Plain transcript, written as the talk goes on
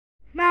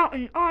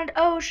mountain on the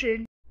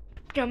ocean.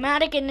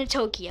 Dramatic in the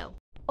Tokyo.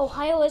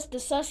 Ohio is the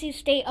sussy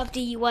state of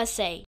the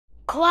USA.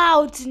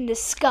 Clouds in the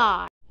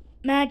sky.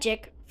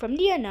 Magic from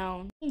the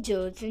unknown.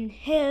 Angels in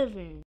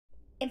heaven.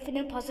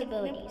 Infinite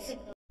possibilities.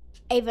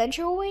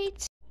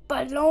 Eventuates.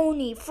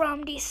 Bologna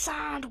from the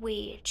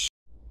sandwich.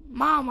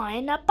 Mama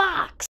in a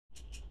box.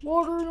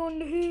 Water on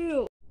the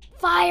hill.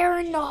 Fire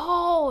in the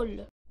hall.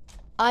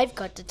 I've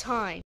got the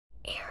time.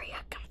 Area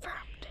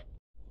confirmed.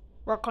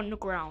 Work on the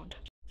ground.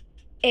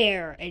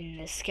 Air in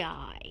the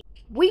sky.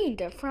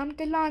 Wind from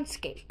the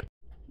landscape.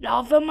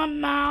 Love in my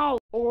mouth.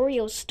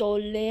 Oreo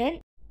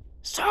stolen.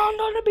 Sand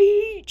on the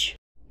beach.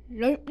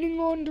 Lightning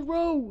on the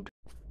road.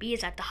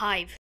 Bees at the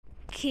hive.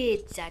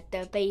 Kids at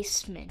the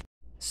basement.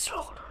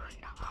 Solar in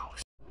the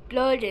house.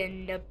 Blood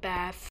in the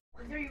bath.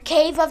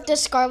 Cave of the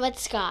scarlet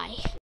sky.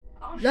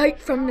 Light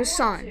from the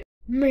sun.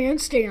 Man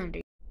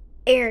standing.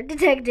 Air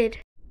detected.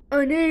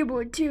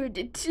 Unable to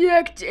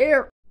detect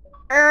air.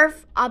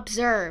 Earth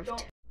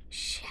observed.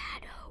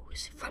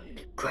 Shadows from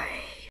the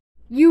grave.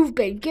 You've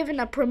been given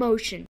a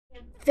promotion.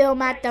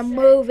 Film at the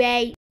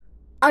movie.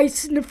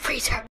 Ice in the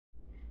freezer.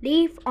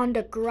 Leaf on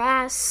the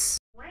grass.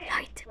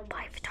 Light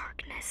by the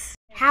darkness.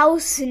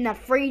 House in the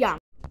freedom.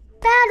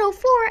 Battle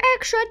for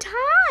extra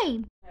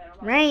time.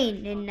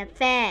 Rain in the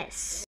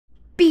fast.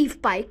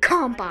 Beef by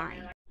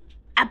combine.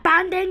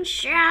 Abandoned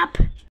ship.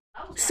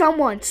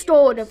 Someone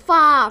stole the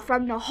fire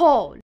from the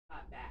hall.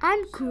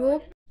 I'm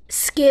cool.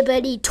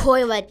 Skibbity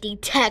toilet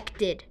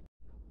detected.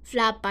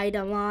 Flat by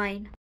the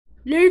line.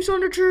 Leaves on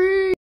the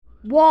tree.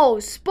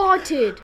 Wall spotted.